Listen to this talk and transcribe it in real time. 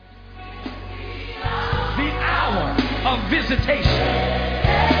power of visitation.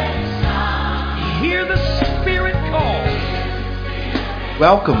 Hear the Spirit call.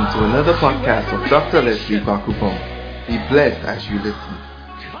 Welcome to another podcast of Dr. Leslie Kwakupong. Be blessed as you listen.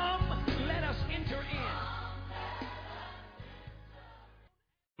 Come, let us enter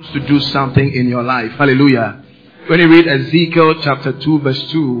in. To do something in your life. Hallelujah. When you read Ezekiel chapter 2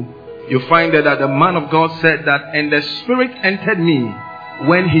 verse 2, you find that the man of God said that, and the Spirit entered me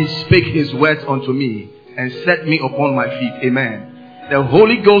when he spake his words unto me and set me upon my feet. Amen. The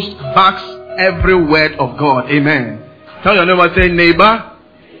Holy Ghost backs every word of God. Amen. Tell your neighbor, say, neighbor,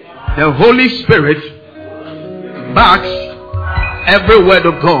 the Holy Spirit backs every word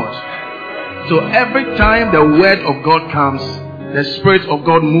of God. So every time the word of God comes, the Spirit of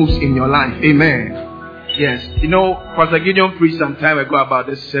God moves in your life. Amen. Yes. You know, Pastor Gideon preached some time ago about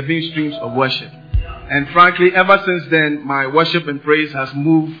the 7 streams of worship. And frankly, ever since then, my worship and praise has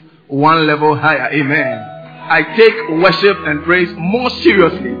moved one level higher. Amen. I take worship and praise more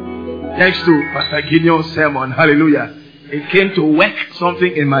seriously thanks to Pastor Gideon's sermon. Hallelujah. It came to work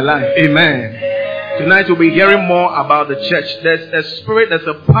something in my life. Amen. Tonight we'll be hearing more about the church. There's a spirit, there's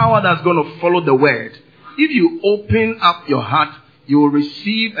a power that's going to follow the word. If you open up your heart, you will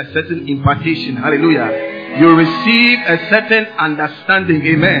receive a certain impartation. Hallelujah. You will receive a certain understanding.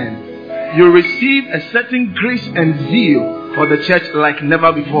 Amen. You will receive a certain grace and zeal for the church like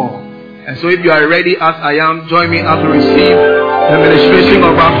never before. And so if you are ready as I am, join me as we receive the ministration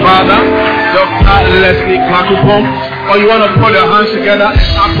of our Father, Dr. Leslie Kwakupong. Or you want to put your hands together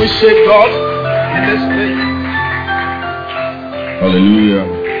and appreciate God in this place. Hallelujah.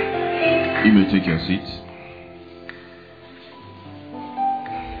 You may take your seats.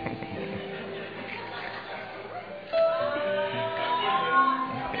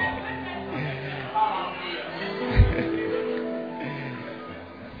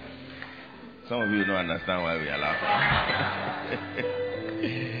 Some of you don't understand why we are laughing.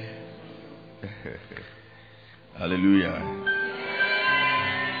 Hallelujah.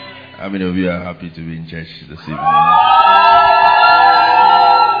 How many of you are happy to be in church this evening?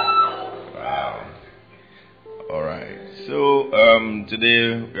 Wow. All right. So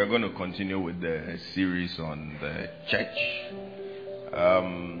today we are going to continue with the series on the church.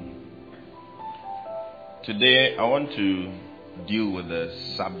 Today I want to deal with the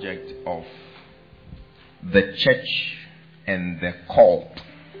subject of the church and the cult.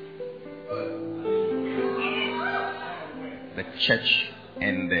 The church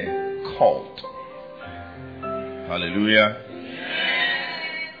and the cult. Hallelujah.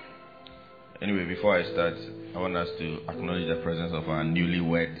 Anyway, before I start, I want us to acknowledge the presence of our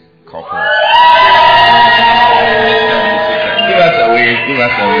newlywed couple. Give us a wave. Give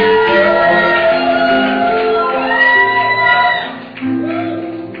us a wave. Give us a wave.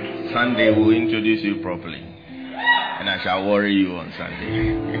 Sunday we'll introduce you properly, and I shall worry you on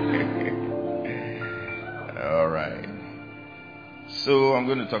Sunday. All right. So I'm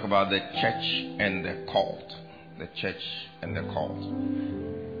going to talk about the church and the cult. The church and the cult.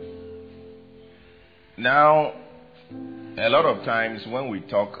 Now, a lot of times when we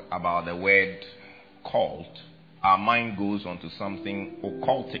talk about the word cult, our mind goes onto something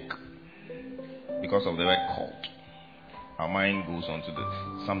occultic because of the word cult. Our mind goes onto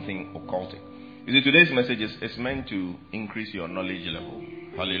something occultic. You see, today's message is meant to increase your knowledge level.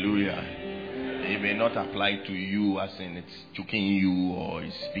 Hallelujah. It may not apply to you as in it's choking you or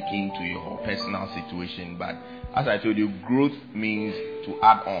it's speaking to your personal situation, but as I told you, growth means to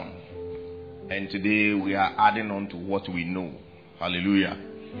add on. And today we are adding on to what we know. Hallelujah.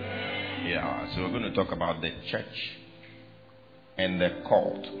 Yeah, so we're going to talk about the church and the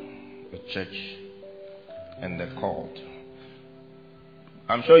cult. The church and the cult.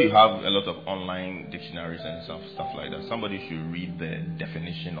 I'm sure you have a lot of online dictionaries and stuff like that. Somebody should read the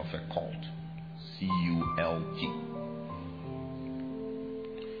definition of a cult. C-U-L-T.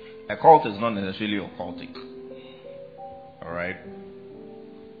 A cult is not necessarily occultic. Alright?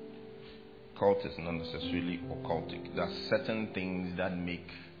 Cult is not necessarily occultic. There are certain things that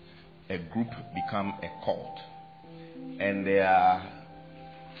make a group become a cult. And a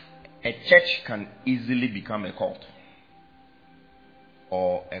church can easily become a cult.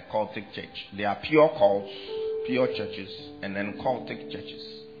 Or a cultic church. There are pure cults, pure churches, and then cultic churches.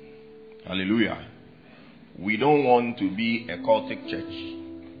 Hallelujah. We don't want to be a cultic church.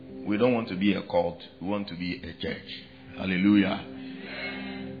 We don't want to be a cult. We want to be a church. Hallelujah.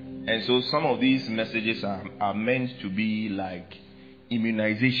 And so some of these messages are meant to be like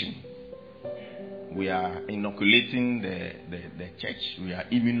immunization. We are inoculating the church. We are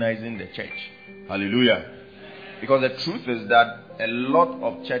immunizing the church. Hallelujah. Because the truth is that a lot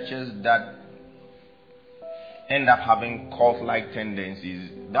of churches that end up having cult-like tendencies,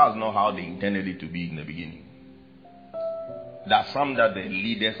 that's not how they intended it to be in the beginning. There are some that the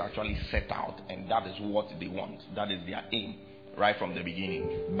leaders actually set out, and that is what they want. That is their aim right from the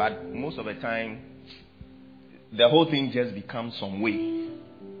beginning. But most of the time, the whole thing just becomes some way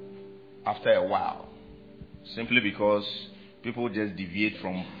after a while, simply because people just deviate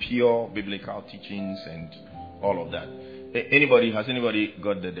from pure biblical teachings and all of that. Has anybody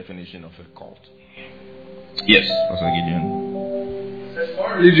got the definition of a cult? Yes, Pastor Gideon. A small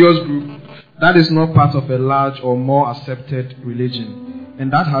religious group that is not part of a large or more accepted religion,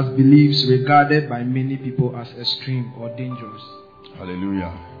 and that has beliefs regarded by many people as extreme or dangerous.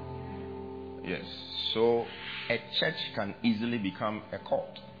 Hallelujah. Yes. So a church can easily become a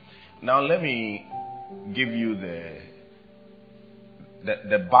cult. Now let me give you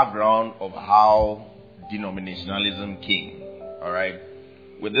the background of how denominationalism came. All right.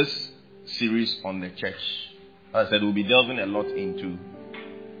 With this series on the church, as I said, we'll be delving a lot into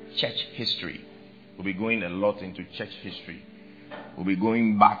church history. We'll be going a lot into church history. We'll be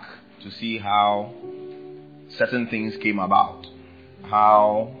going back to see how certain things came about,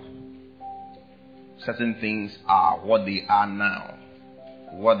 how certain things are what they are now,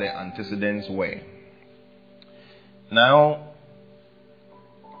 what the antecedents were. Now,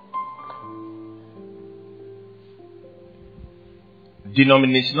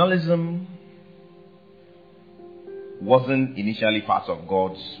 denominationalism wasn't initially part of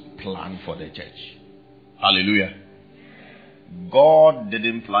God's plan for the church. Hallelujah. God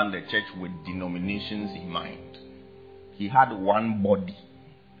didn't plan the church with denominations in mind. He had one body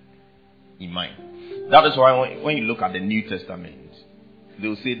in mind. That is why when you look at the New Testament,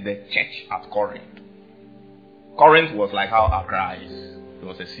 they'll say the church at Corinth. Corinth was like how Accra is. It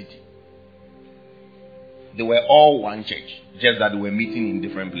was a city. They were all one church, just that they were meeting in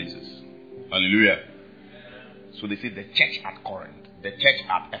different places. Hallelujah. So they say the church at Corinth, the church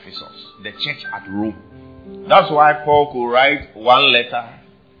at Ephesus, the church at Rome. That's why Paul could write one letter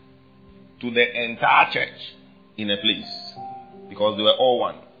to the entire church in a place, because they were all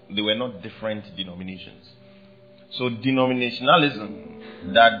one. They were not different denominations. So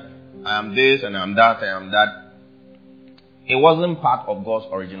denominationalism, that I am this and I am that, I am that, it wasn't part of God's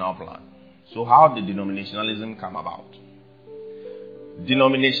original plan. So how did denominationalism come about?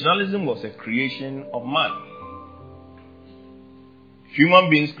 Denominationalism was a creation of man. Human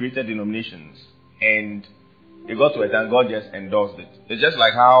beings created denominations, and it got to a time God just endorsed it. It's just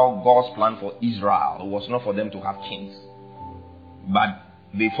like how God's plan for Israel was not for them to have kings, but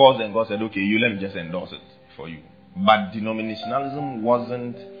they forced and God said, okay, you let me just endorse it for you. But denominationalism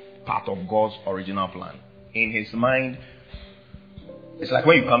wasn't part of God's original plan. In his mind, it's like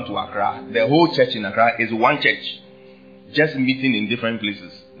when you come to Accra, the whole church in Accra is one church, just meeting in different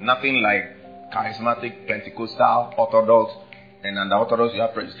places. Nothing like charismatic, Pentecostal, Orthodox, and under Orthodox you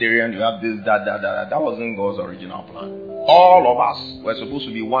have Presbyterian, you have this, that. That wasn't God's original plan. All of us were supposed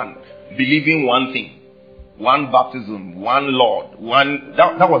to be one, believing one thing. One baptism, one Lord, one.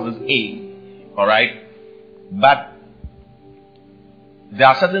 That was his aim. Alright? But there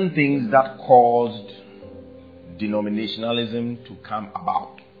are certain things that caused denominationalism to come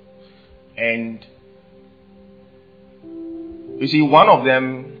about. And you see, one of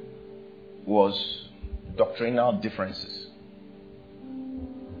them was doctrinal differences.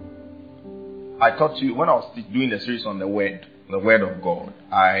 I taught you, when I was doing the series on the word of God,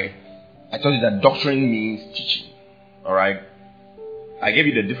 I told you that doctrine means teaching. Alright? I gave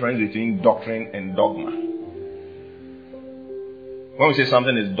you the difference between doctrine and dogma. When we say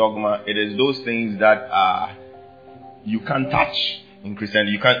something is dogma, it is those things that you can't touch in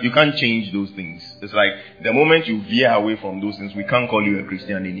Christianity. You can't change those things. It's like the moment you veer away from those things, we can't call you a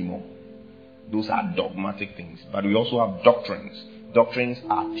Christian anymore. Those are dogmatic things. But we also have doctrines. Doctrines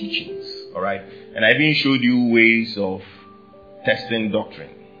are teachings. Alright? And I even showed you ways of testing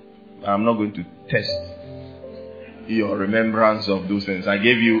doctrine. I'm not going to test your remembrance of those things. I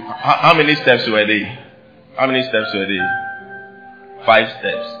gave you, how many steps were they? How many steps were they? 5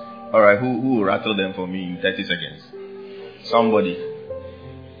 steps. Alright, who will rattle them for me in 30 seconds? Somebody.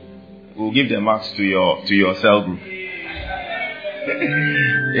 We'll give the marks to your cell group.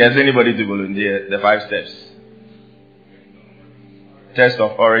 Yes, anybody to volunteer? The 5 steps. Test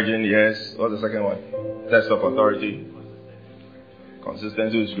of origin, yes. What's the second one? Test of authority.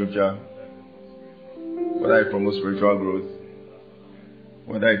 Consistency with scripture. Whether it promotes spiritual growth.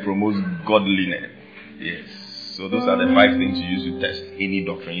 Whether it promotes godliness. Yes. So those are the 5 things you use to test any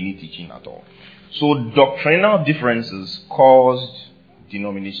doctrine, any teaching at all. So doctrinal differences caused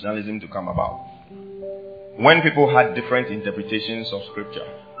denominationalism to come about. When people had different interpretations of scripture.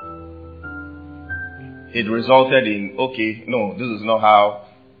 it resulted in, okay, no, this is not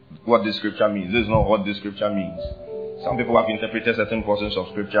what this scripture means. This is not what this scripture means. Some people have interpreted certain portions of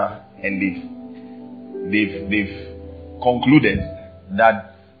scripture and they've concluded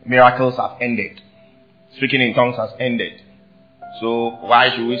that miracles have ended. Speaking in tongues has ended. So why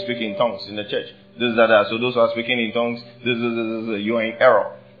should we speak in tongues in the church? This, that. So those who are speaking in tongues, this, you are in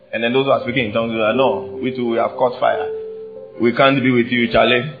error. And then those who are speaking in tongues, no, we too, we have caught fire. We can't be with you,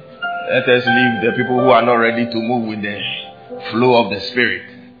 Charlie. Let us leave the people who are not ready to move with the flow of the Spirit.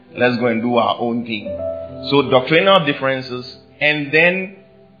 Let's go and do our own thing. So doctrinal differences, and then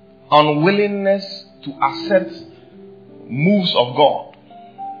unwillingness to accept moves of God.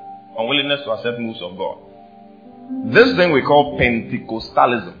 Unwillingness to accept moves of God. This thing we call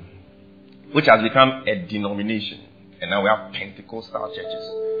Pentecostalism, which has become a denomination. And now we have Pentecostal churches.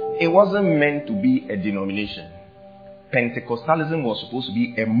 It wasn't meant to be a denomination. Pentecostalism was supposed to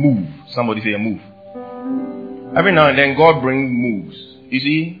be a move. Somebody say a move. Every now and then God brings moves. You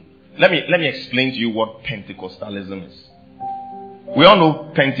see, let me explain to you what Pentecostalism is. We all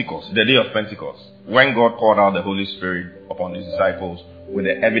know Pentecost, the day of Pentecost, when God poured out the Holy Spirit upon his disciples with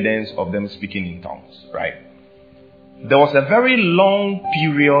the evidence of them speaking in tongues, right? There was a very long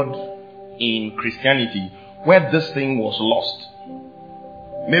period in Christianity where this thing was lost.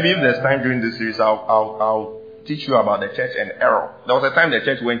 Maybe if there's time during this series, I'll teach you about the church and error. There was a time the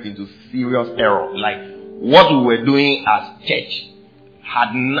church went into serious error. Like what we were doing as church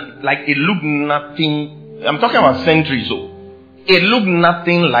it looked nothing. I'm talking about centuries, so it looked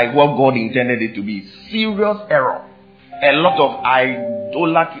nothing like what God intended it to be. Serious error. A lot of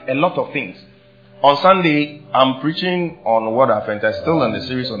idolatry, a lot of things. On Sunday, I'm preaching on what I've entered, still in the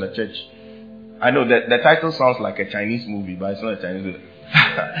series on the church. I know that the title sounds like a Chinese movie, but it's not a Chinese movie.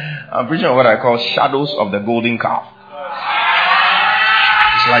 I'm preaching on what I call Shadows of the Golden Calf.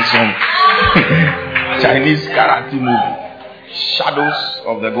 It's like some Chinese karate movie. Shadows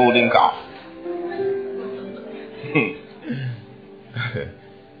of the Golden Calf.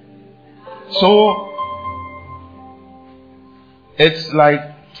 So, it's like,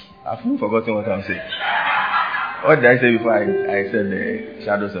 I've forgotten what I'm saying. What did I say before I said the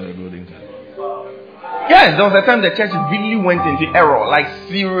shadows of the golden calf? Yes, there was a time the church really went into error, like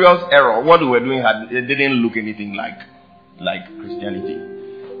serious error. What we were doing it didn't look anything like Christianity.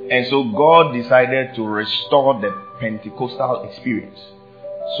 And so God decided to restore the Pentecostal experience.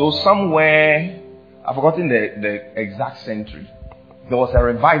 So somewhere, I've forgotten the exact century, there was a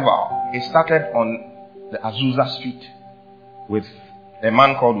revival. It started on the Azusa Street with a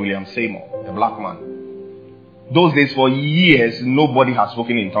man called William Seymour, a black man. Those days, for years, nobody had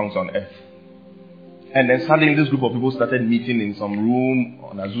spoken in tongues on earth. And then suddenly this group of people started meeting in some room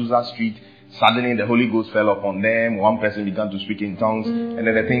on Azusa Street. Suddenly the Holy Ghost fell upon them. One person began to speak in tongues. And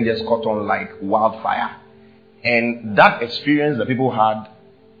then the thing just caught on like wildfire. And that experience that people had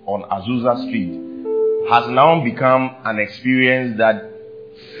on Azusa Street has now become an experience that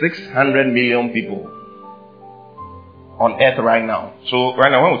 600 million people on earth right now. So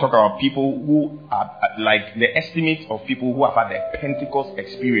right now when we talk about people who are like the estimate of people who have had the Pentecost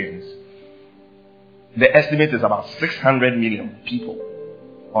experience, the estimate is about 600 million people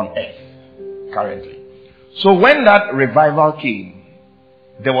on earth currently. So when that revival came,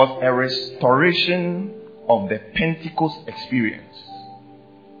 there was a restoration of the Pentecost experience.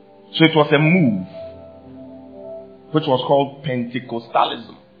 So it was a move which was called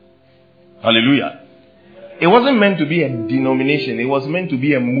Pentecostalism. Hallelujah. It wasn't meant to be a denomination. It was meant to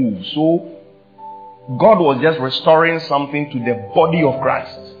be a move. So God was just restoring something to the body of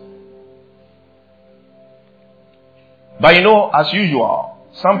Christ. But as usual,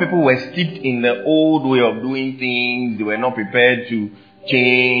 some people were steeped in the old way of doing things. They were not prepared to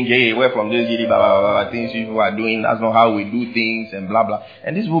change. Hey, we're from this blah, blah, blah, things people are doing. That's not how we do things and blah, blah.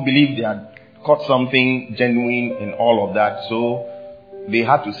 And these people believed they had caught something genuine in all of that. So they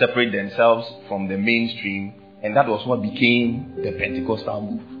had to separate themselves from the mainstream. And that was what became the Pentecostal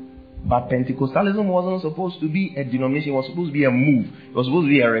move. But Pentecostalism wasn't supposed to be a denomination. It was supposed to be a move. It was supposed to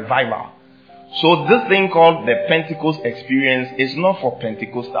be a revival. So this thing called the Pentecost experience is not for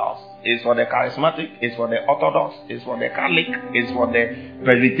Pentecostals. It's for the charismatic. It's for the Orthodox. It's for the Catholic. It's for the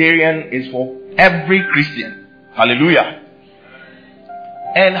Presbyterian. It's for every Christian. Hallelujah.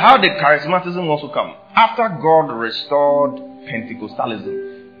 And how did charismatism also come? After God restored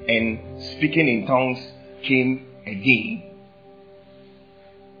Pentecostalism and speaking in tongues came again.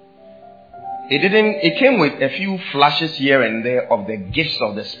 It came with a few flashes here and there of the gifts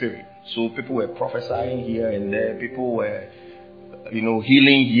of the Spirit. So people were prophesying here and there. People were,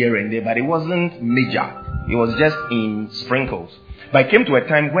 healing here and there. But it wasn't major. It was just in sprinkles. But it came to a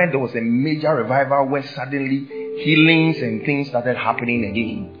time where there was a major revival where suddenly healings and things started happening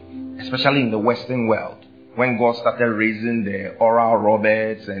again, especially in the Western world. When God started raising the Oral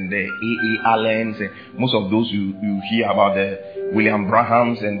Roberts and the A.A. Allens and most of those you hear about, the William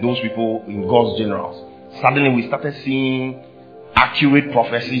Brahams and those people in God's generals. Suddenly we started seeing accurate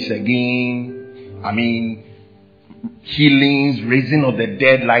prophecies again. I mean, healings, raising of the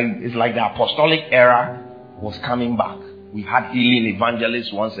dead. It's like the apostolic era was coming back. We had healing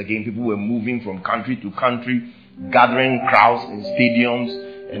evangelists once again. People were moving from country to country, gathering crowds in stadiums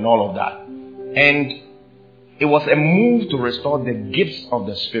and all of that. And it was a move to restore the gifts of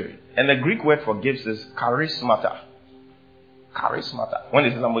the Spirit. And the Greek word for gifts is charismata. Charismata. When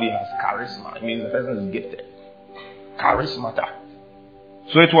they say somebody has charisma, it means the person is gifted. Charismata.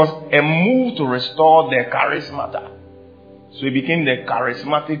 So it was a move to restore the charismata. So it became the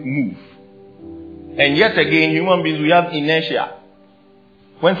charismatic move. And yet again, human beings, we have inertia.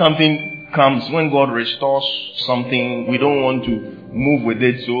 When something comes, when God restores something, we don't want to move with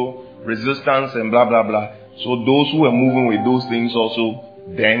it. So resistance and blah, blah, blah. So those who were moving with those things also,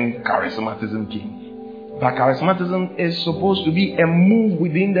 then charismatism came. But charismatism is supposed to be a move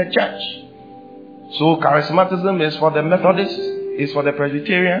within the church. So charismatism is for the Methodist, is for the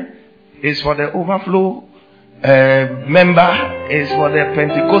Presbyterian, is for the overflow member, is for the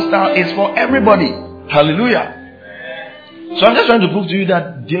Pentecostal, is for everybody. Hallelujah. So I'm just trying to prove to you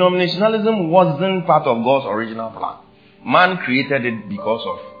that denominationalism wasn't part of God's original plan. Man created it because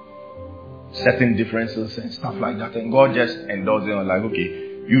of certain differences and stuff like that, and God just endorsed it, like,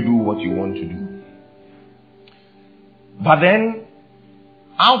 okay, you do what you want to do. But then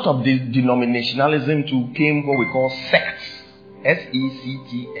out of this denominationalism too came what we call sects.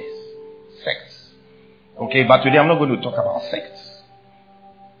 S-E-C-T-S. Sects. Okay, but today I'm not going to talk about sects.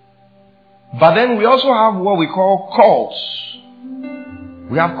 But then we also have what we call cults.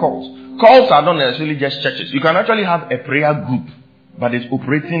 We have cults. Cults are not necessarily just churches. You can actually have a prayer group, but it's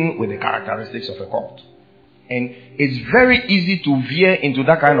operating with the characteristics of a cult. And it's very easy to veer into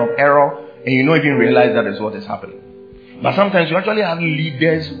that kind of error and you don't even realize that is what is happening. But sometimes you actually have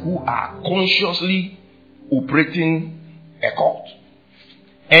leaders who are consciously operating a cult.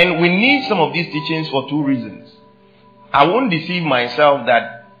 And we need some of these teachings for two reasons. I won't deceive myself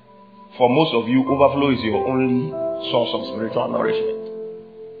that for most of you, overflow is your only source of spiritual nourishment.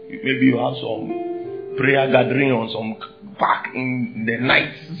 Maybe you have some prayer gathering on some park in the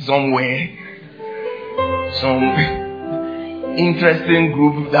night somewhere. Some interesting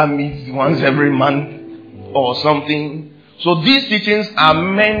group that meets once every month or something. So these teachings are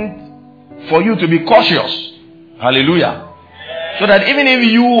meant for you to be cautious. Hallelujah. So that even if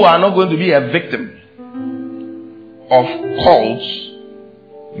you are not going to be a victim of cults,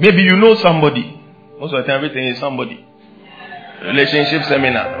 maybe you know somebody. Most of the time everything is somebody. Relationship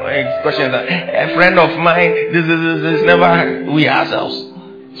seminar. Questions that a friend of mine, this never we ourselves.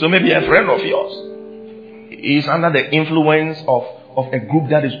 So maybe a friend of yours is under the influence of a group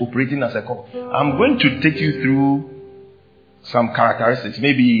that is operating as a cult. I'm going to take you through some characteristics.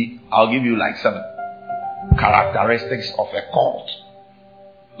 Maybe I'll give you like 7 characteristics of a cult.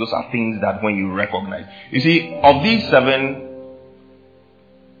 Those are things that when you recognize. You see, of these 7,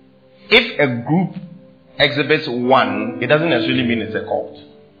 if a group exhibits one, it doesn't necessarily mean it's a cult,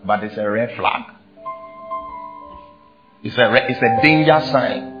 but it's a red flag. It's a danger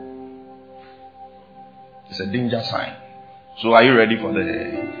sign. It's a danger sign. So are you ready for the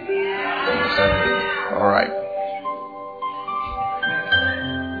 7? All right.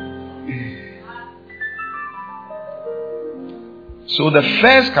 So the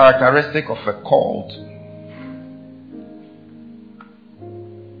first characteristic of a cult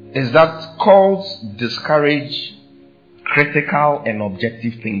is that cults discourage critical and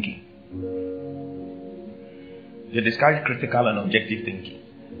objective thinking. They discourage critical and objective thinking.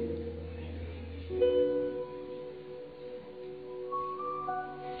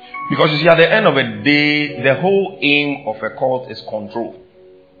 Because you see, at the end of the day, the whole aim of a cult is control.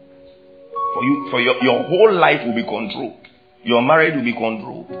 For your whole life will be controlled. Your marriage will be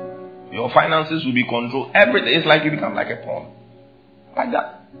controlled. Your finances will be controlled. Everything is like you become like a pawn. Like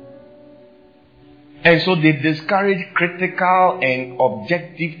that. And so they discourage critical and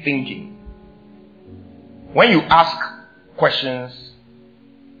objective thinking. When you ask questions,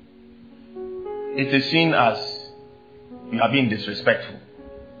 it is seen as you are being disrespectful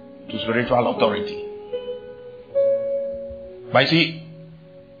to spiritual authority. But you see,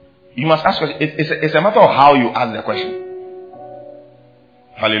 you must ask questions. It's a matter of how you ask the question.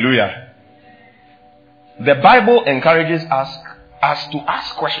 Hallelujah. The Bible encourages us to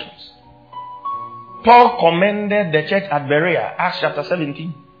ask questions. Paul commended the church at Berea, Acts chapter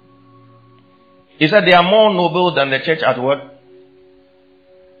 17. He said they are more noble than the church at what?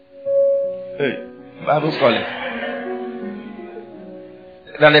 Hey, Bible scholars.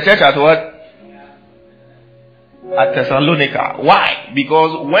 Than the church at what? At Thessalonica. Why?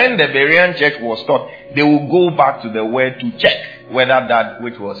 Because when the Berean church was taught, they will go back to the word to check whether that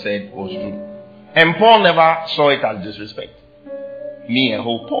which was said was true. And Paul never saw it as disrespect. Me, a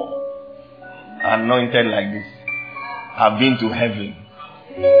whole Paul, anointed like this, have been to heaven.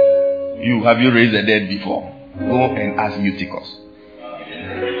 Have you raised the dead before? Go and ask Eutychus.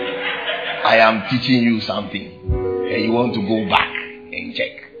 I am teaching you something, and you want to go back and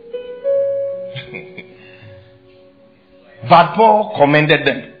check. But Paul commended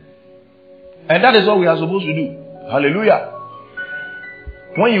them. And that is what we are supposed to do. Hallelujah.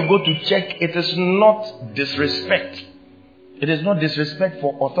 When you go to check, it is not disrespect. It is not disrespect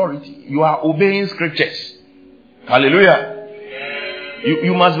for authority. You are obeying scriptures. Hallelujah.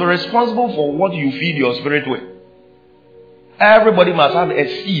 You must be responsible for what you feed your spirit with. Everybody must have a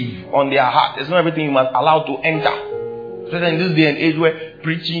sieve on their heart. It's not everything you must allow to enter. Especially in this day and age where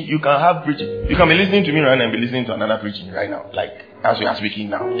preaching, you can have preaching. You can be listening to me right now and be listening to another preaching right now. Like as we are speaking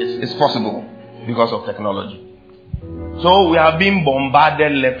now. It's possible because of technology. So we have been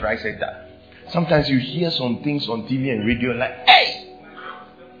bombarded left, right, center. Sometimes you hear some things on TV and radio like, hey!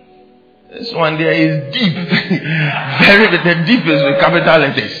 This one there is deep. The deep is with capital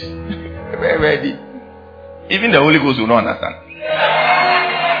letters. Very, very deep. Even the Holy Ghost will not understand.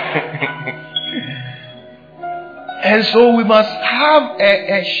 And so we must have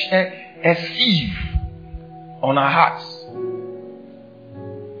a sieve on our hearts.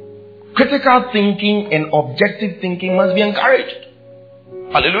 Critical thinking and objective thinking must be encouraged.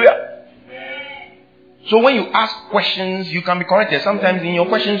 Hallelujah. So when you ask questions, you can be corrected. Sometimes in your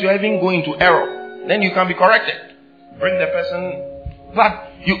questions, you are even going to error. Then you can be corrected. Bring the person.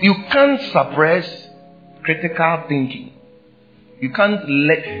 But you can't suppress critical thinking. You can't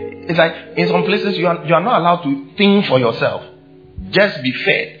let. It's like in some places you are not allowed to think for yourself. Just be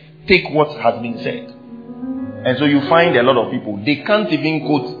fed. Take what has been said. And so you find a lot of people, they can't even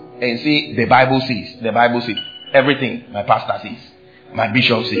quote and say the Bible says. The Bible says everything. My pastor says. My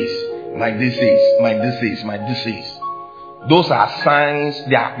bishop says. My this says. My this says. My this says. Those are signs.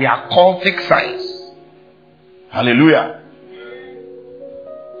 They are cultic signs. Hallelujah.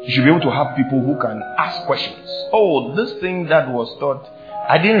 You should be able to have people who can ask questions. Oh, this thing that was taught,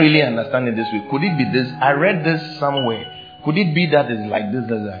 I didn't really understand it this way. Could it be this? I read this somewhere. Could it be that it's like this?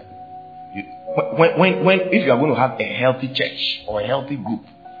 If you are going to have a healthy church or a healthy group,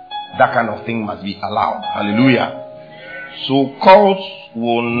 that kind of thing must be allowed. Hallelujah. So cults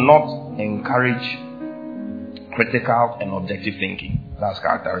will not encourage critical and objective thinking. That's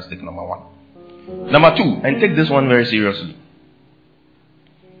characteristic number one. Number two, and take this one very seriously.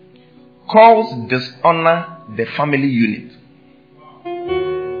 Cults dishonor the family unit.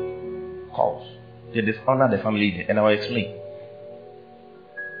 Cults. They dishonor the family unit. And I will explain.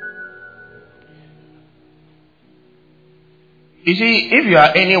 You see, if you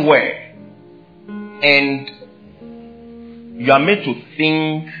are anywhere and you are made to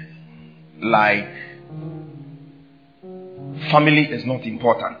think like family is not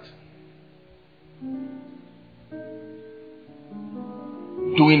important,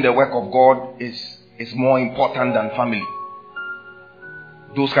 doing the work of God is more important than family.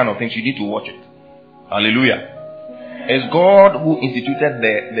 Those kind of things, you need to watch it. Hallelujah. It's God who instituted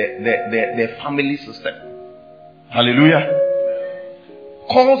the family system. Hallelujah.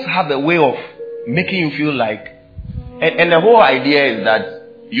 Cults have a way of making you feel like, and the whole idea is that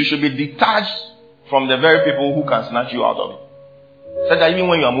you should be detached from the very people who can snatch you out of it. So that even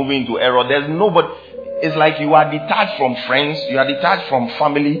when you are moving into error, there's nobody. It's like you are detached from friends, you are detached from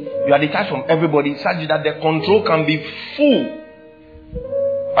family, you are detached from everybody, such that the control can be full.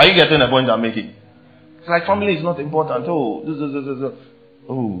 Are you getting the point I'm making? It's like family is not important. Oh,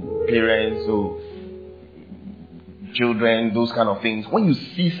 parents, children, those kind of things. When you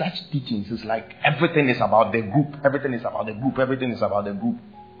see such teachings, it's like everything is about the group, everything is about the group, everything is about the group.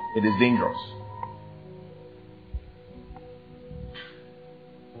 It is dangerous.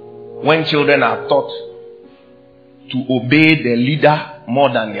 When children are taught to obey the leader more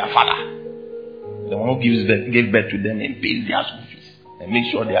than their father, the one who gave birth to them and pays their school fees and make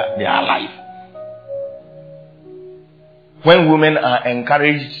sure they are alive. When women are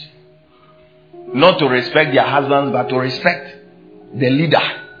encouraged not to respect their husbands but to respect the leader,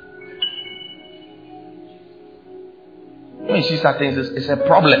 when you see certain things, it's a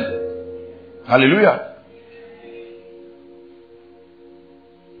problem. Hallelujah.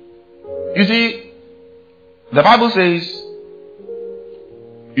 You see, The Bible says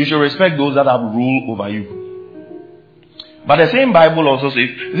you should respect those that have rule over you. But the same Bible also says,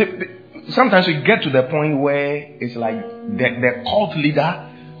 sometimes we get to the point where it's like the cult leader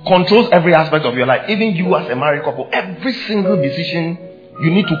controls every aspect of your life. Even you as a married couple, every single decision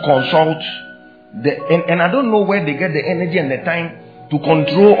you need to consult. And I don't know where they get the energy and the time to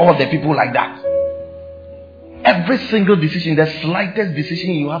control all the people like that. Every single decision, the slightest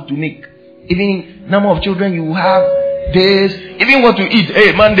decision you have to make. Even number of children you have, days, even what to eat.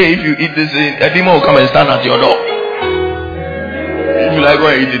 Hey, Monday, if you eat this, a demon will come and stand at your door. If you like, go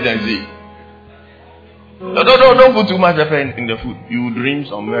and eat it and see. Don't put too much effort in the food. You dream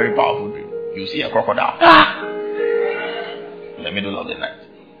some very powerful dream. You see a crocodile in the middle of the night.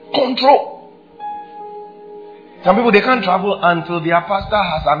 Control. Some people, they can't travel until their pastor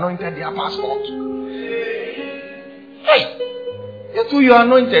has anointed their passport. Hey, you too, you are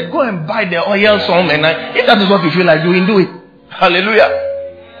anointed. Go and buy the oil some, and if that is what you feel like doing, do it. Hallelujah.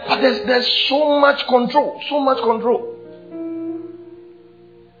 But there's so much control. So much control.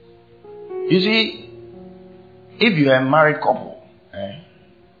 You see, if you are a married couple, and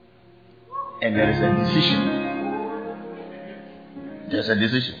there is a decision, there's a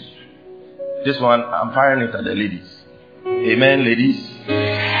decision. This one, I'm firing it at the ladies. Amen, ladies.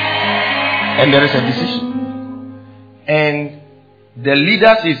 And there is a decision. And the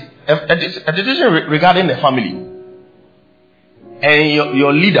leader says, a decision regarding the family. And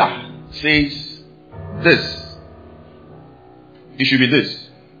your leader says, this. It should be this.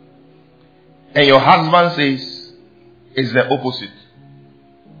 And your husband says, it's the opposite.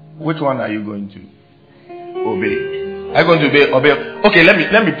 Which one are you going to obey? Are you going to obey? Okay, let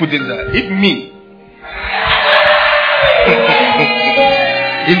me put it there. If me.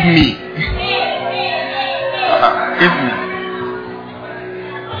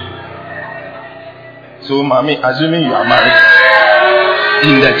 So, mommy, assuming you are married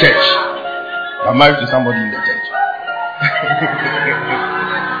in the church. You are married to somebody in the church.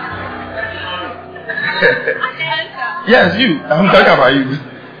 Yes, you. I'm talking about you.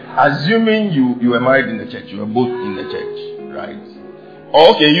 Assuming you were married in the church. You were both in the church, right?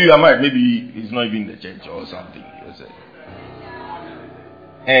 Or okay, you are married. Maybe he's not even in the church or something.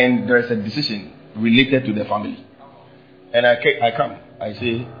 And there is a decision related to the family. And I come. I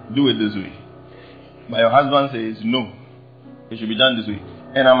say, do it this way. But your husband says, no. It should be done this way.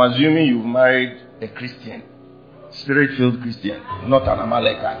 And I'm assuming you've married a Christian. Spirit-filled Christian. Not an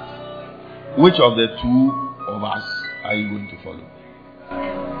Amalekite. Which of the two of us are you going to follow?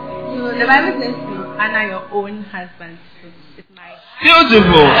 So the Bible says to honor your own husband. So it's my...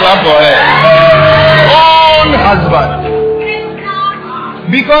 Beautiful. Clap for her. Own husband.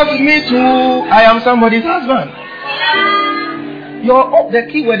 Because me too, I am somebody's husband. The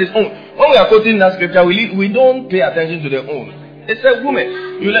key word is own. When we are quoting that scripture, we don't pay attention to the own. It's a woman.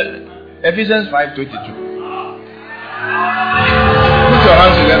 Ephesians 5:22. Put your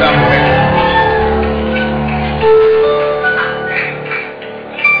hands together for it.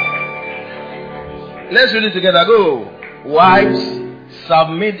 Let's read it together. Go. Wives,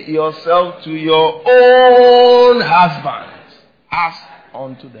 submit yourself to your own husbands as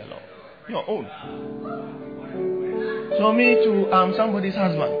unto the Lord. Your own. So me too, I'm somebody's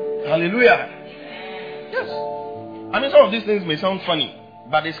husband. Hallelujah. Yes. I mean, some of these things may sound funny,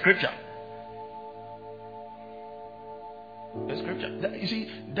 but it's scripture. The scripture. You see,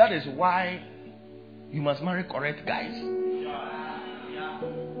 that is why you must marry correct guys.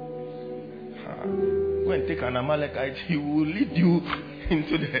 Go and take an Amalekite, he will lead you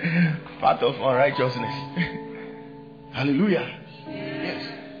into the path of unrighteousness. Hallelujah. Yes.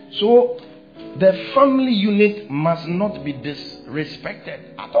 So the family unit must not be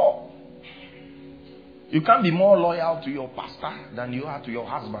disrespected at all. You can't be more loyal to your pastor than you are to your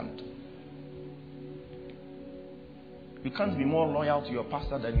husband. You can't be more loyal to your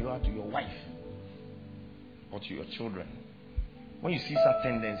pastor than you are to your wife or to your children. When you see such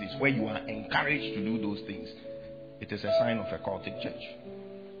tendencies where you are encouraged to do those things, it is a sign of a cultic church.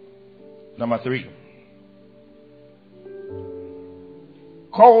 Number 3.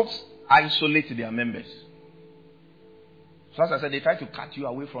 Cults isolate their members. So as I said, they try to cut you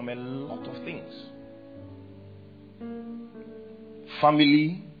away from a lot of things.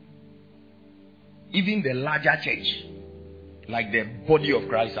 Family, even the larger church, like the body of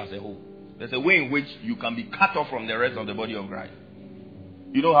Christ as a whole. There's a way in which you can be cut off from the rest of the body of Christ.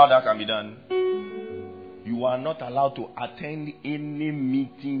 You know how that can be done? You are not allowed to attend any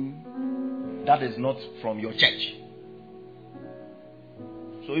meeting that is not from your church.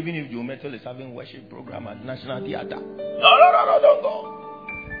 So even if Joe Metal is having worship program at National Theatre, no, don't go.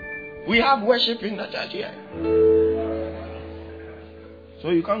 We have worship in the church here. So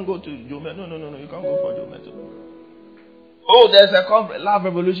you can't go to Jome. No. You can't go for Jome. Oh, there's a conference, Love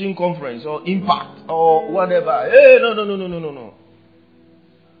Revolution conference or Impact or whatever. Hey, no.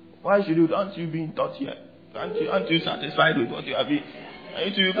 Why should you? Aren't you being taught here? Aren't you satisfied with what you have been?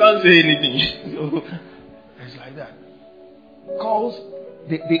 You can't say anything. So, it's like that. Calls,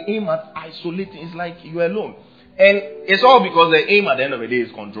 they aim at isolating. It's like you're alone. And it's all because the aim at the end of the day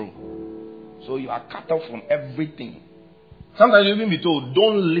is control. So you are cut off from everything. Sometimes you even be told,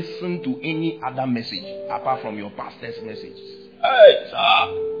 don't listen to any other message apart from your pastor's message. Hey, sir.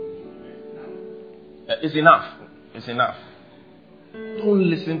 It's enough. It's enough. Don't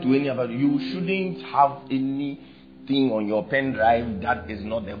listen to any other. You shouldn't have anything on your pen drive that is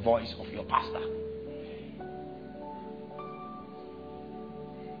not the voice of your pastor.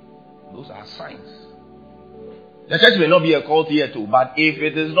 Those are signs. The church may not be a cult here too, but if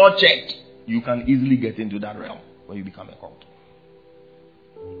it is not checked, you can easily get into that realm where you become a cult.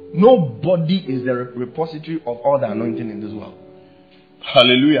 Nobody is the repository of all the anointing in this world.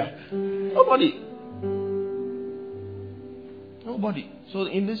 Hallelujah. Nobody. So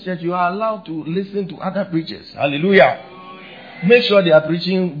in this church, you are allowed to listen to other preachers. Hallelujah. Make sure they are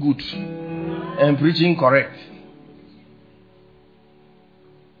preaching good and preaching correct.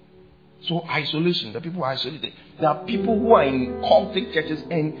 So isolation, the people are isolated. There are people who are in cultic churches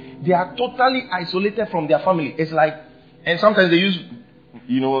and they are totally isolated from their family. It's like, and sometimes they use,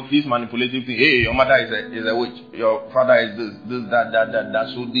 this manipulative thing. Hey, your mother is a witch. Your father is this,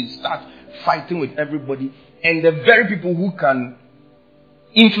 that. So they start fighting with everybody. And the very people who can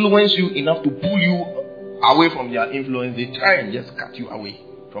influence you enough to pull you away from their influence, they try and just cut you away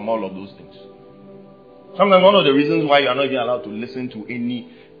from all of those things. Sometimes one of the reasons why you are not even allowed to listen to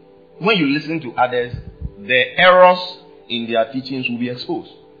when you listen to others, the errors in their teachings will be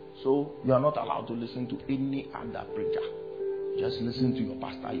exposed. So you are not allowed to listen to any other preacher. Just listen to your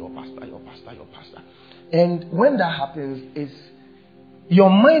pastor. And when that happens, your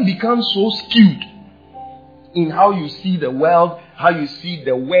mind becomes so skewed in how you see the world, how you see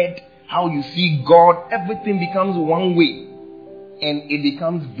the word, how you see God. Everything becomes one way. And it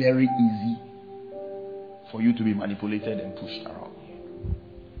becomes very easy for you to be manipulated and pushed around.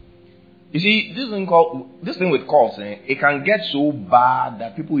 You see, this thing with cults, it can get so bad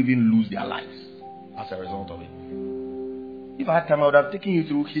that people even lose their lives as a result of it. If I had time, I would have taken you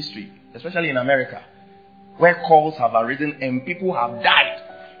through history, especially in America, where cults have arisen and people have died.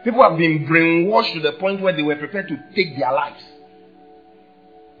 People have been brainwashed to the point where they were prepared to take their lives.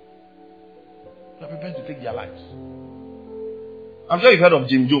 They were prepared to take their lives. I'm sure you've heard of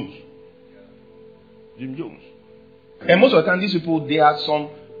Jim Jones. And most of the time, these people, they are some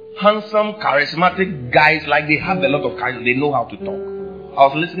handsome, charismatic guys, like they have a lot of charisma. They know how to talk. I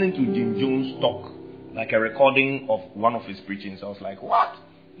was listening to Jim Jones talk, like a recording of one of his preachings. I was like, what?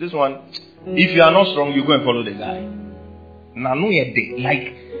 This one, if you are not strong, you go and follow the guy.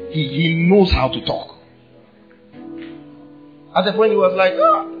 Like, he knows how to talk. At the point he was like,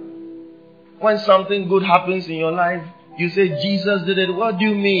 when something good happens in your life, you say, Jesus did it. What do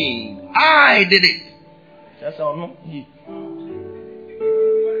you mean? I did it. That's how no.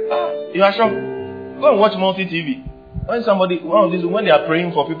 You are sure? Go and watch multi-TV. When they are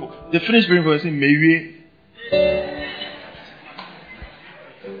praying for people, they finish praying for you, say, maybe.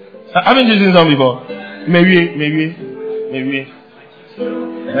 Haven't you seen some before? Maybe.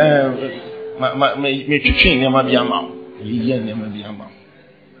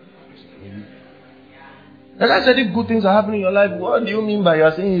 The guy said, if good things are happening in your life, what do you mean by you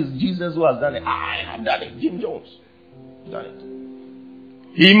are saying it's Jesus who has done it? I have done it. Jim Jones done it.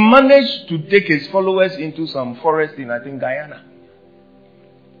 He managed to take his followers into some forest in, I think, Guyana.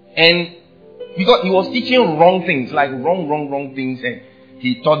 And because he was teaching wrong things, like wrong things, and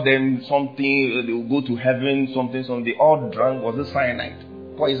he taught them something, they will go to heaven, something, they all drank, was it cyanide?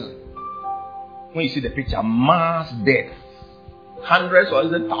 Poison. When you see the picture, mass death. Hundreds or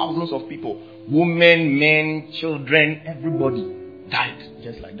even thousands of people, women, men, children, everybody died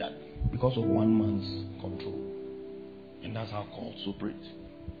just like that because of one man's control. And that's how cults operate.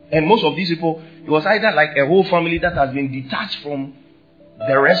 And most of these people, it was either like a whole family that has been detached from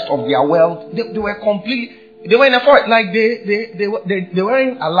the rest of their world. They were completely, they were in a forest, like they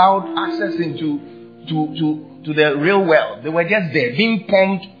weren't allowed access into to the real world. They were just there, being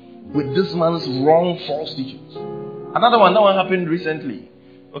pumped with this man's wrong, false teachings. That one happened recently.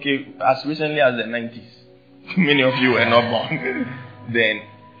 Okay, as recently as the 90s. Many of you were not born then.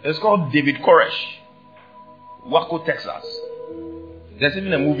 It's called David Koresh, Waco, Texas. There's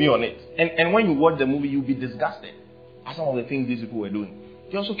even a movie on it. And when you watch the movie, you'll be disgusted at some of the things these people were doing.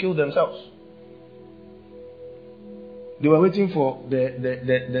 They also killed themselves. They were waiting for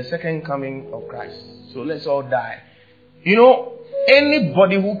the second coming of Christ. So let's all die. You know,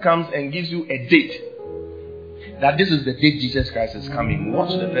 anybody who comes and gives you a date, that this is the date Jesus Christ is coming,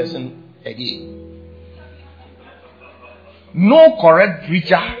 watch the person again. No correct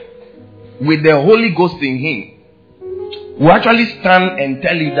preacher with the Holy Ghost in him will actually stand and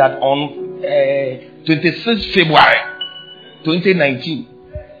tell you that on 26th February 2019,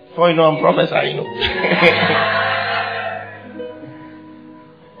 for you know I'm prophesying, you know.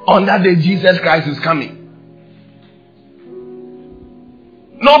 On that day, Jesus Christ is coming.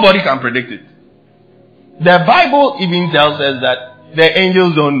 Nobody can predict it. The Bible even tells us that the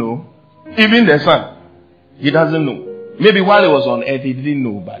angels don't know. Even the Son, he doesn't know. Maybe while he was on earth, he didn't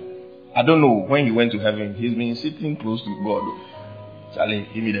know. But I don't know when he went to heaven. He's been sitting close to God. Charlie,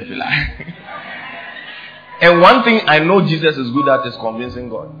 give me the filler. And one thing I know Jesus is good at is convincing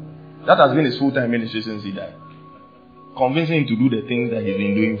God. That has been his full-time ministry since he died. Convincing him to do the things that he's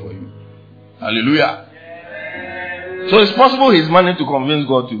been doing for you. Hallelujah. So it's possible he's managed to convince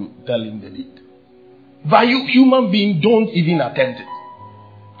God to tell him the date. But you human beings don't even attempt it.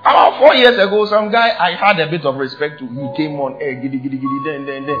 About 4 years ago, some guy I had a bit of respect to, he came on air, giddy, then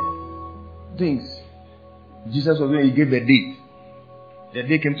things. Jesus was when he gave the date. The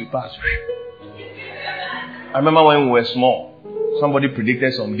day came to pass. I remember when we were small, somebody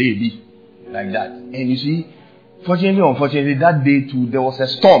predicted some day be like that. And you see, fortunately, unfortunately, that day too, there was a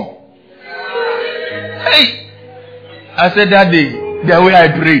storm. Hey! I said that day, the way I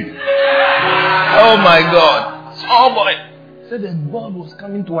prayed. Oh my God. Oh boy. I said the world was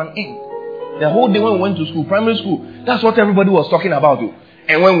coming to an end. The whole day when we went to school, primary school, that's what everybody was talking about. Too.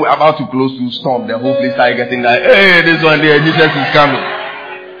 And when we were about to close to storm, the whole place started getting like, hey, this one there, Jesus is coming.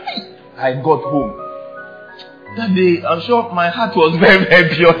 I got home. That day, I'm sure my heart was very, very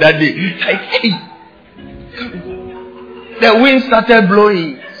pure that day. Like, hey. The wind started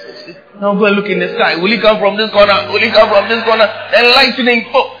blowing. Now go and look in the sky. Will he come from this corner? Will he come from this corner? And lightning.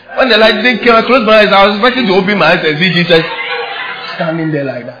 Oh, when the lightning came, I closed my eyes. I was expecting to open my eyes and see Jesus standing there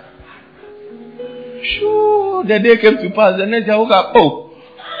like that. Sure, the day came to pass. The next day I woke up. Oh,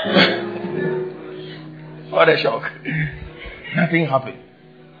 what a shock! Nothing happened.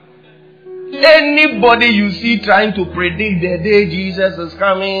 Anybody you see trying to predict the day Jesus is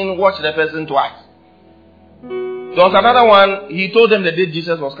coming, watch the person twice. There was another one, he told them the day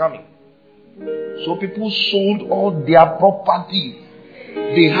Jesus was coming. So people sold all their property.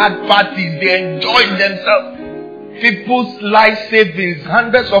 They had parties, they enjoyed themselves. People's life savings,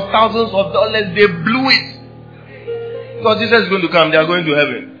 hundreds of thousands of dollars, they blew it. Because Jesus is going to come, they are going to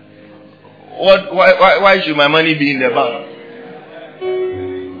heaven. Why should my money be in the bank?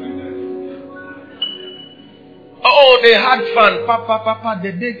 Oh, they had fun. Papa,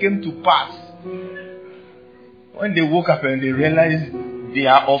 the day came to pass. When they woke up and they realized they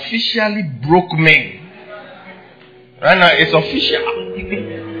are officially broke men. Right now, it's official.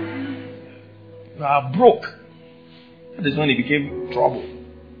 You are broke. That is when it became trouble.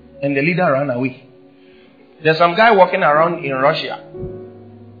 And the leader ran away. There's some guy walking around in Russia.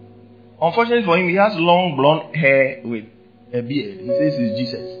 Unfortunately for him, he has long blonde hair with a beard. He says he's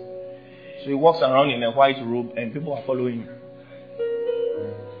Jesus. So he walks around in a white robe and people are following him.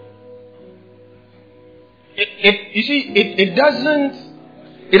 It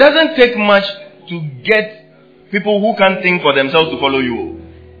doesn't take much to get people who can't think for themselves to follow you.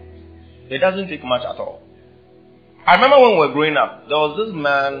 It doesn't take much at all. I remember when we were growing up, there was this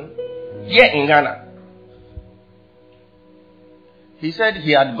man here in Ghana. He said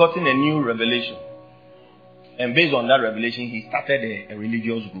he had gotten a new revelation. And based on that revelation, he started a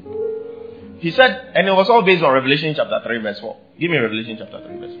religious group. He said, and it was all based on Revelation chapter 3 verse 4. Give me Revelation chapter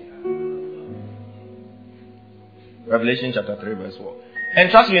 3 verse 4. Revelation chapter 3 verse 4.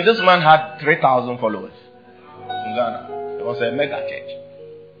 And trust me, this man had 3,000 followers in Ghana. It was a mega church.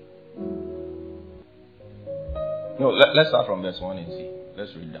 No, let's start from verse 1 and see.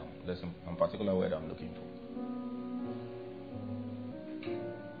 Let's read down. There's some particular word I'm looking for.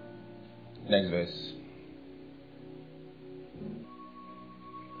 Next verse.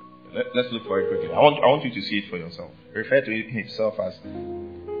 Let's look for it quickly. I want you to see it for yourself. Refer to it himself as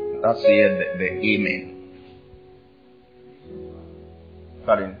that's here the Amen.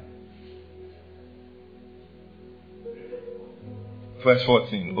 Pardon. Verse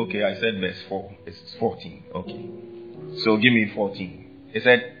 14. Okay, I said verse 4. It's 14. Okay. So give me 14. It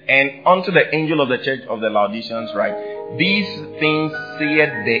said, and unto the angel of the church of the Laodiceans write, these things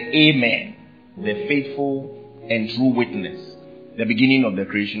saith the Amen, the faithful and true witness, the beginning of the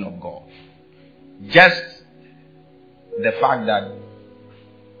creation of God. Just the fact that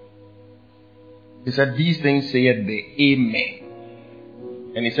He said, these things saith the Amen.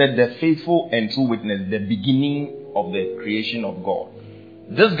 And he said, the faithful and true witness, the beginning of the creation of God.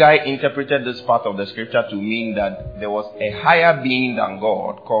 This guy interpreted this part of the scripture to mean that there was a higher being than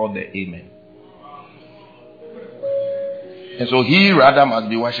God called the Amen. And so he rather must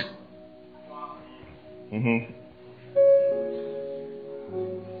be worshipped.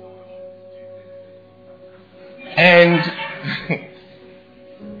 And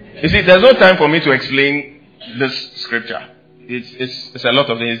you see, there's no time for me to explain this scripture. It's a lot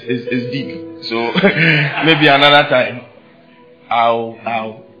of things. It's deep. So maybe another time.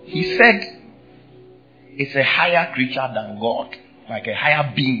 He said it's a higher creature than God, like a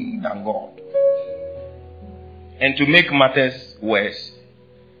higher being than God. And to make matters worse,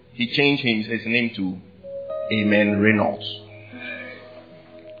 he changed his name to Amen Reynolds.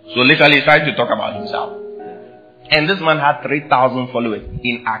 So literally he tried to talk about himself. And this man had 3,000 followers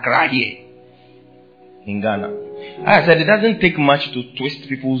in Accra here, in Ghana. I said it doesn't take much to twist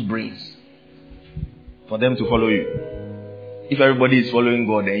people's brains for them to follow you. If everybody is following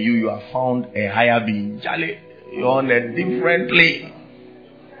God and you have found a higher being, Charlie, you're on a different plane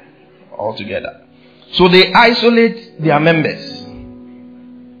altogether. So they isolate their members.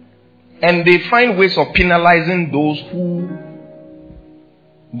 And they find ways of penalizing those who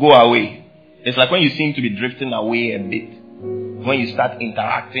go away. It's like when you seem to be drifting away a bit. When you start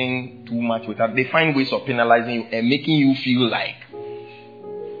interacting too much with that, they find ways of penalizing you and making you feel like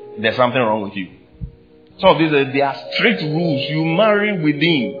there's something wrong with you. So there are strict rules. You marry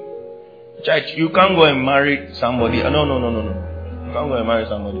within. Church, you can't go and marry somebody. No. You can't go and marry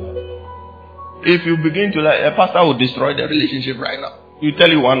somebody else. If you begin to a pastor will destroy the relationship right now. You tell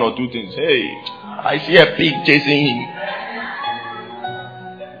you one or two things. Hey, I see a pig chasing him.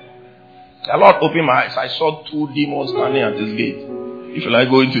 The Lord opened my eyes. I saw 2 demons standing at his gate. If you like,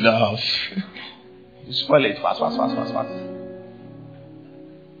 go into the house. You spoil it fast.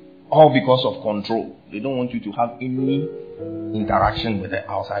 All because of control. They don't want you to have any interaction with the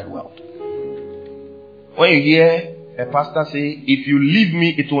outside world. When you hear a pastor say, if you leave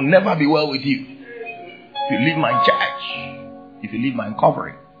me, it will never be well with you. If you leave my church, if you leave my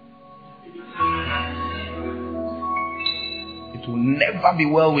covering, it will never be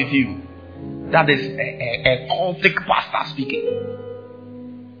well with you. That is a cultic pastor speaking.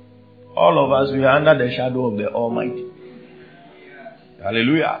 All of us, we are under the shadow of the Almighty.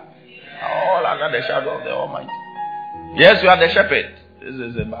 Hallelujah. All under the shadow of the Almighty. Yes, we are the shepherd. This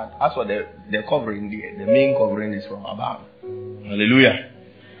is a bad. As for the covering, the main covering is from above. Hallelujah.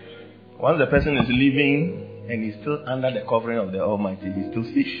 Once the person is living and he's still under the covering of the Almighty, he's still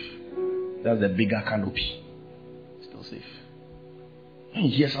safe. That's the bigger canopy. Still safe. When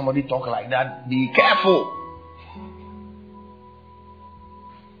you hear somebody talk like that, be careful.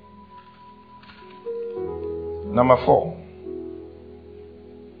 Number 4.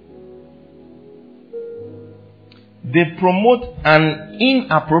 They promote an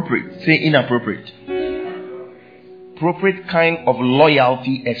inappropriate kind of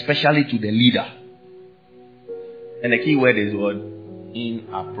loyalty, especially to the leader. And the key word is what?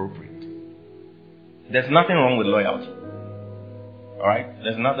 Inappropriate. There's nothing wrong with loyalty. Alright?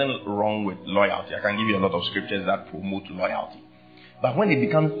 There's nothing wrong with loyalty. I can give you a lot of scriptures that promote loyalty. But when it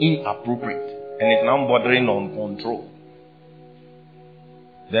becomes inappropriate and it's now bordering on control,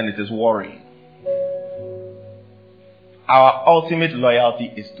 then it is worrying. Our ultimate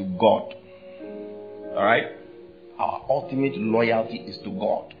loyalty is to God. Alright? Our ultimate loyalty is to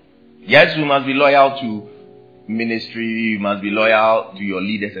God. Yes, we must be loyal to ministry, you must be loyal to your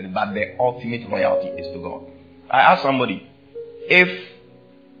leaders, but the ultimate loyalty is to God. I asked somebody, if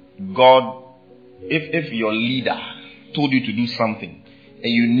your leader told you to do something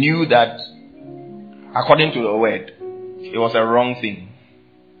and you knew that according to the word it was a wrong thing,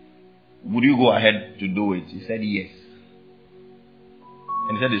 would you go ahead to do it? He said yes.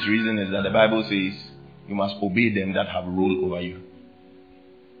 And he said his reason is that the Bible says you must obey them that have rule over you.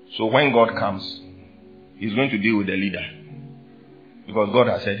 So when God comes, he's going to deal with the leader. Because God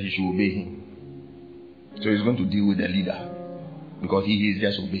has said he should obey him. So he's going to deal with the leader. Because he is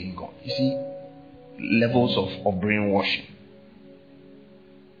just obeying God. You see, levels of brainwashing.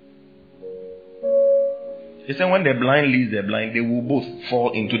 He said when the blind leads the blind, they will both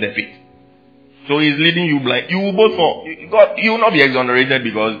fall into the pit. So he's leading you blind. You will both fall. God, you will not be exonerated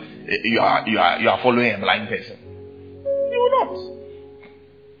because you are following a blind person. You will not.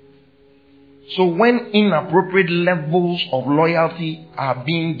 So when inappropriate levels of loyalty are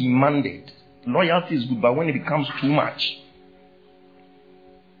being demanded, loyalty is good, but when it becomes too much,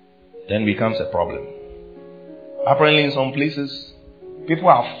 then it becomes a problem. Apparently in some places, People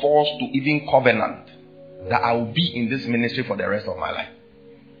are forced to even covenant that I will be in this ministry for the rest of my life.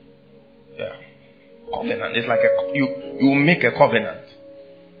 Yeah. Covenant. It's like you make a covenant.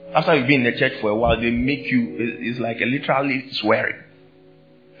 After you've been in the church for a while, they make you, it's like a literally swearing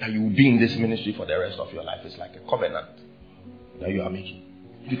that you will be in this ministry for the rest of your life. It's like a covenant that you are making.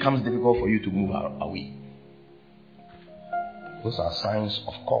 It becomes difficult for you to move away. Those are signs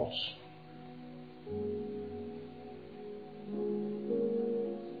of cults.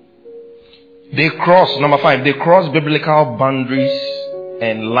 Number 5, they cross biblical boundaries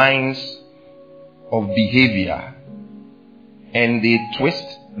and lines of behavior, and they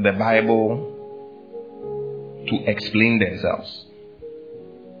twist the Bible to explain themselves.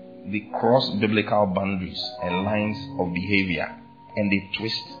 They cross biblical boundaries and lines of behavior, and they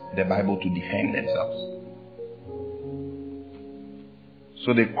twist the Bible to defend themselves.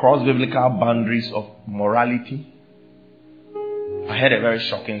 So they cross biblical boundaries of morality. I heard a very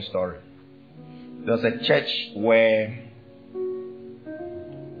shocking story. There's a church where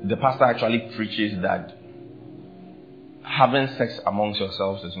the pastor actually preaches that having sex amongst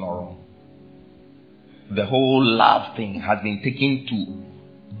yourselves is not wrong. The whole love thing has been taken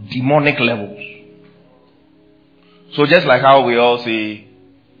to demonic levels. So just like how we all say,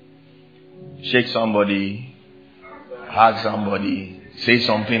 shake somebody, hug somebody, say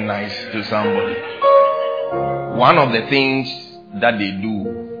something nice to somebody. One of the things that they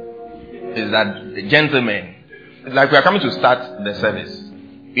do is that the gentlemen, like we are coming to start the service,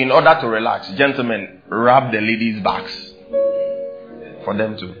 in order to relax, gentlemen rub the ladies' backs for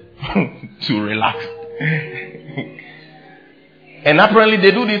them to relax. And apparently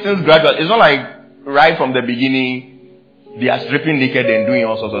they do these things gradually. It's not like right from the beginning they are stripping naked and doing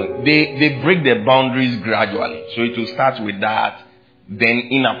all sorts of things. They break the boundaries gradually. So it will start with that, then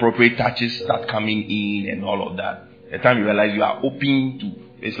inappropriate touches start coming in and all of that. The time you realize you are open to,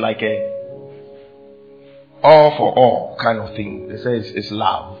 it's like a all for all kind of thing. They say it's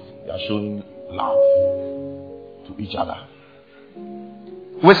love. You are showing love to each other.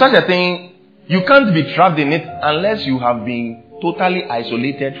 With such a thing, you can't be trapped in it unless you have been totally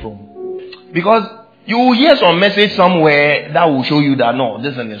isolated from. Because you will hear some message somewhere that will show you that no,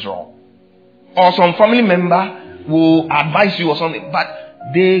 this thing is wrong. Or some family member will advise you or something, but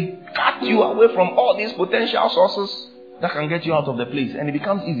they cut you away from all these potential sources that can get you out of the place, and it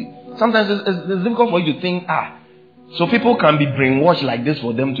becomes easy. Sometimes it's difficult for you to think, so people can be brainwashed like this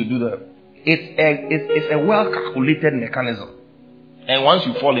for them to do that. It's a well calculated mechanism, and once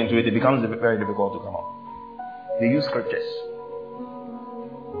you fall into it, it becomes very difficult to come out. They use scriptures.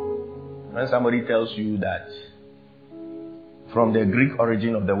 When somebody tells you that from the Greek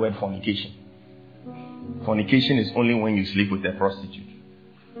origin of the word fornication is only when you sleep with a prostitute.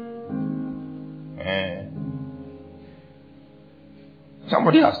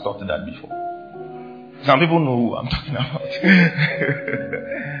 Somebody has taught that before. Some people know who I'm talking about.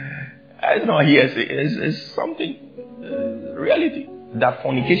 It's not hearsay. It's something, reality. That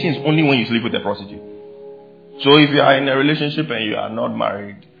fornication is only when you sleep with a prostitute. So if you are in a relationship and you are not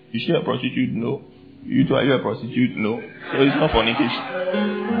married, is she a prostitute? No. You too, are you a prostitute? No. So it's not fornication.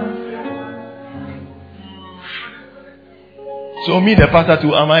 So me, the pastor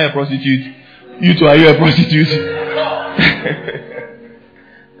too, am I a prostitute? You too, are you a prostitute?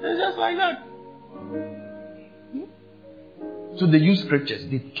 It's just like that. So they use scriptures.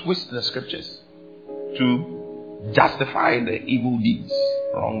 They twist the scriptures to justify the evil deeds,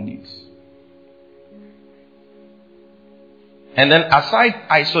 wrong deeds. And then aside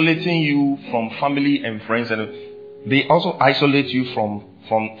isolating you from family and friends, and they also isolate you from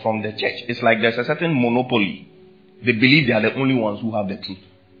the church. It's like there's a certain monopoly. They believe they are the only ones who have the truth.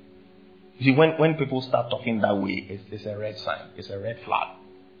 You see, when people start talking that way, it's a red sign. It's a red flag.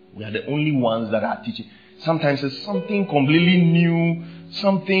 We are the only ones that are teaching. Sometimes it's something completely new,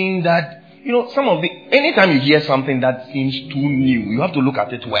 something that, anytime you hear something that seems too new, you have to look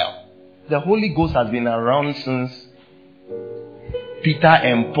at it well. The Holy Ghost has been around since Peter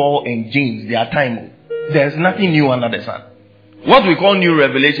and Paul and James, their time. There's nothing new under the sun. What we call new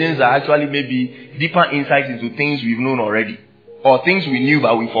revelations are actually maybe deeper insights into things we've known already, or things we knew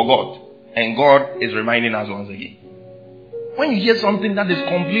but we forgot, and God is reminding us once again. When you hear something that is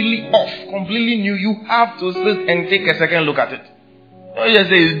completely off, completely new, you have to sit and take a second look at it. Don't just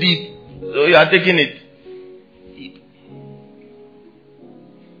say it's deep, so you are taking it deep.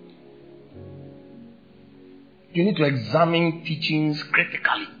 You need to examine teachings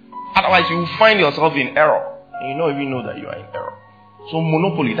critically. Otherwise, you will find yourself in error. And you don't even know that you are in error. So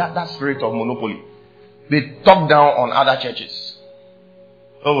monopoly, that spirit of monopoly. They talk down on other churches.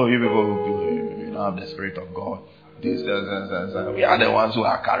 Oh, you people, you don't have the spirit of God. This. We are the ones who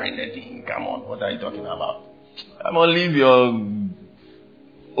are carrying the thing. Come on, what are you talking about? Come on, leave your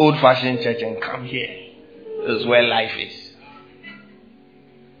old-fashioned church and come here. This is where life is.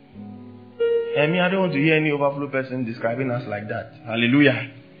 And me, I don't want to hear any overflow person describing us like that. Hallelujah.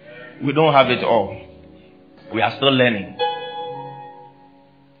 We don't have it all. We are still learning.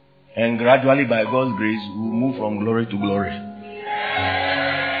 And gradually, by God's grace, we'll move from glory to glory.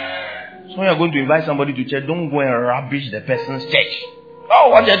 So when you're going to invite somebody to church, don't go and rubbish the person's church. Oh,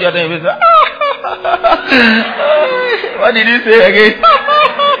 what church you're doing? What did you say again?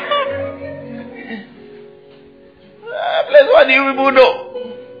 Please, what do you people know?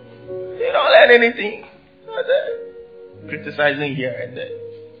 You don't learn anything. Criticizing here and there.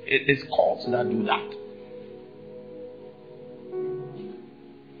 It's cults that do that.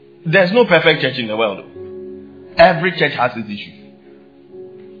 There's no perfect church in the world. Every church has its issues.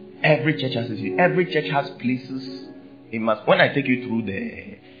 Every church has its issues. Every church has places. It must. When I take you through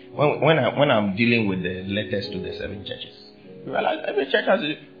the, when I'm dealing with the letters to the 7 churches, you realize every church has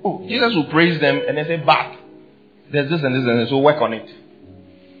its. Oh, Jesus will praise them and they say, "But there's this and this and this, so work on it."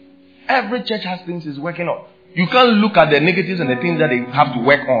 Every church has things it's working on. You can't look at the negatives and the things that they have to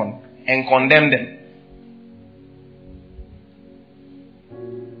work on and condemn them.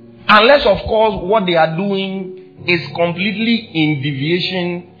 Unless, of course, what they are doing is completely in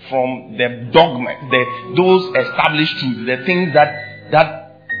deviation from the dogma, those established truths, the things that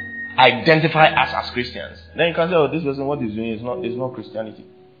identify us as Christians. Then you can say, "Oh, this person, what he's doing is not Christianity."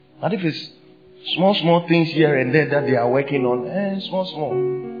 But if it's small things here and there that they are working on, small.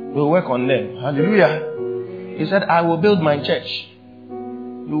 We'll work on them. Hallelujah. He said, "I will build my church."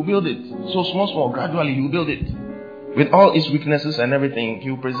 He will build it. So small, gradually he will build it. With all its weaknesses and everything, he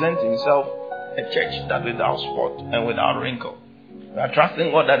will present himself a church that without spot and without wrinkle. We are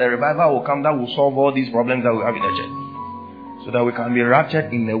trusting God that the revival will come that will solve all these problems that we have in the church. So that we can be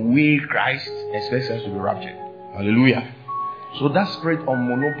raptured in the way Christ expects us to be raptured. Hallelujah. So that spirit of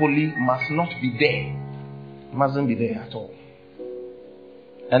monopoly must not be there. It mustn't be there at all.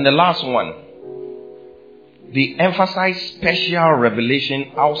 And the last one, they emphasize special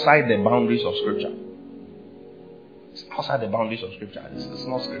revelation outside the boundaries of Scripture. It's outside the boundaries of Scripture. It's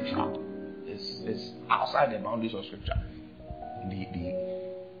not scriptural. It's outside the boundaries of Scripture.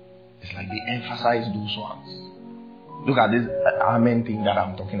 It's like they emphasize those ones. Look at this amen thing that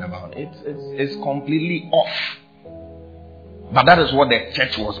I'm talking about. It's completely off. But that is what the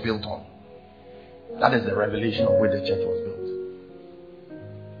church was built on. That is the revelation of where the church was built.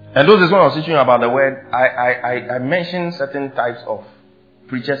 And those is when I was teaching about the word. I mentioned certain types of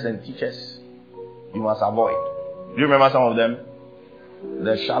preachers and teachers you must avoid. Do you remember some of them?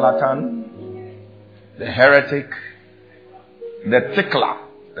 The charlatan, the heretic, the tickler.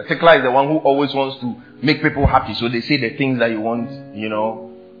 The tickler is the one who always wants to make people happy. So they say the things that you want, you know.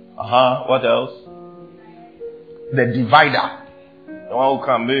 What else? The divider. The one who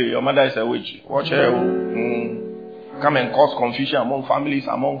come, hey, your mother is a witch. Watch her. Come and cause confusion among families,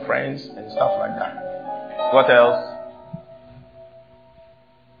 among friends, and stuff like that. What else?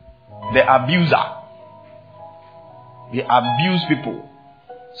 The abuser. They abuse people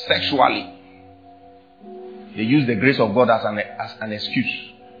sexually. They use the grace of God as an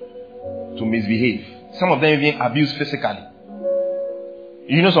excuse to misbehave. Some of them even abuse physically.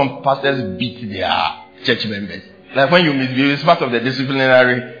 You know, some pastors beat their church members. Like when you misbehave, it's part of the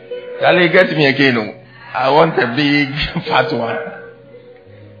disciplinary. Get me again. I want a big fat one.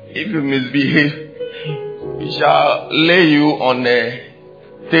 If you misbehave, we shall lay you on a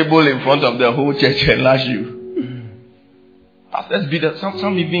table in front of the whole church and lash you. Pastors beat them.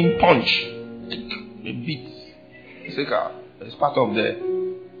 Some even punch. They beat. It's part of the.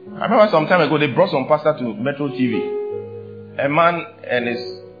 I remember some time ago they brought some pastor to Metro TV. A man and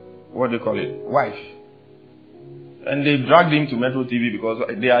his wife. And they dragged him to Metro TV because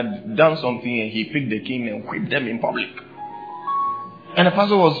they had done something and he picked the king and whipped them in public. And the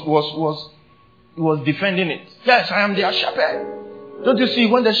pastor was defending it. Yes, I am their shepherd. Don't you see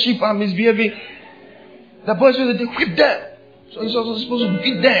when the sheep are misbehaving, the boys will they whip them. So he's also supposed to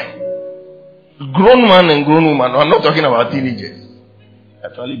beat them. Grown man and grown woman. I'm not talking about teenagers.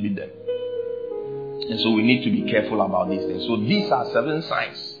 Actually beat them. And so we need to be careful about these things. So these are 7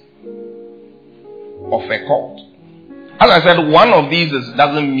 signs of a cult. As I said, one of these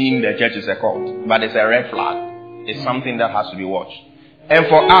doesn't mean the church is a cult, but it's a red flag. It's something that has to be watched. And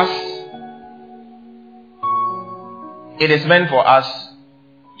for us, it is meant for us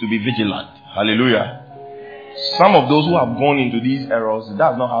to be vigilant. Hallelujah. Some of those who have gone into these errors,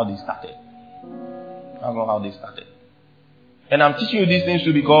 that's not how they started. That's not how they started. And I'm teaching you these things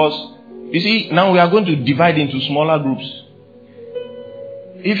too because You see, now we are going to divide into smaller groups.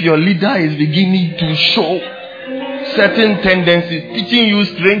 If your leader is beginning to show certain tendencies, teaching you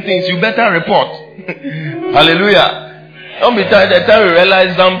strange things, you better report. Hallelujah. Don't be tired. The time you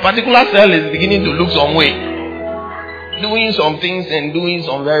realize some particular cell is beginning to look some way, doing some things and doing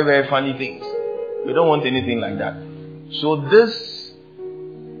some very, very funny things. We don't want anything like that. So this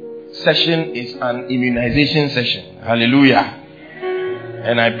session is an immunization session. Hallelujah.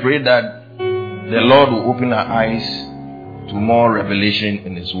 And I pray that the Lord will open our eyes to more revelation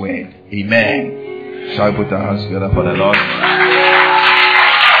in His Word. Amen. Shall we put our hands together for the Lord?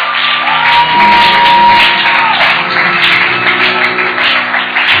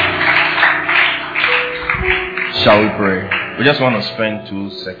 Shall we pray? We just want to spend 2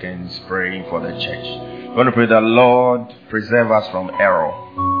 seconds praying for the church. We want to pray that Lord preserve us from error.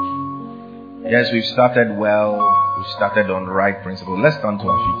 Yes, we've started well. We've started on the right principle. Let's stand to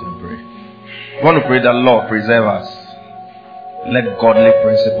our feet and pray. We want to pray that Lord preserve us. Let godly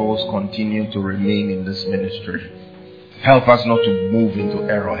principles continue to remain in this ministry. Help us not to move into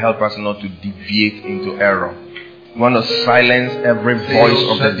error. Help us not to deviate into error. We want to silence every voice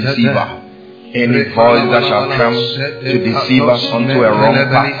of the deceiver. Any voice that shall come to deceive us onto a wrong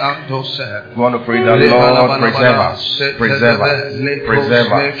path. We want to pray that Lord preserve us, preserve us, preserve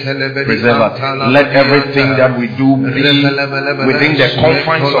us, preserve us. Let everything that we do be within the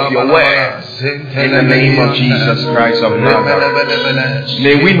confines of your word. In the name of Jesus Christ of Nazareth.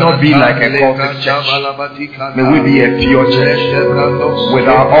 May we not be like a cultic church. May we be a pure church with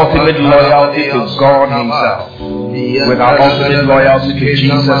our ultimate loyalty to God Himself, with our ultimate loyalty to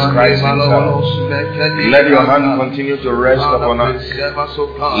Jesus Christ Himself. Let your hand continue to rest upon us.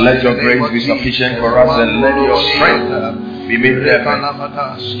 Let your grace be sufficient for us, and let your strength be made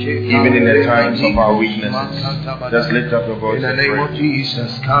perfect even in the times of our weaknesses. Just lift up your voice and pray. In the name of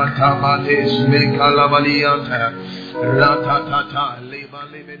Jesus.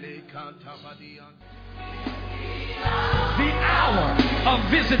 The hour of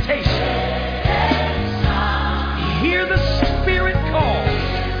visitation. Hear the Spirit call.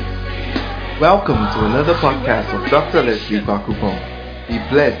 Welcome to another podcast of Dr. Leslie Kwakupong. Be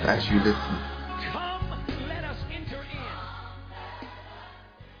blessed as you listen.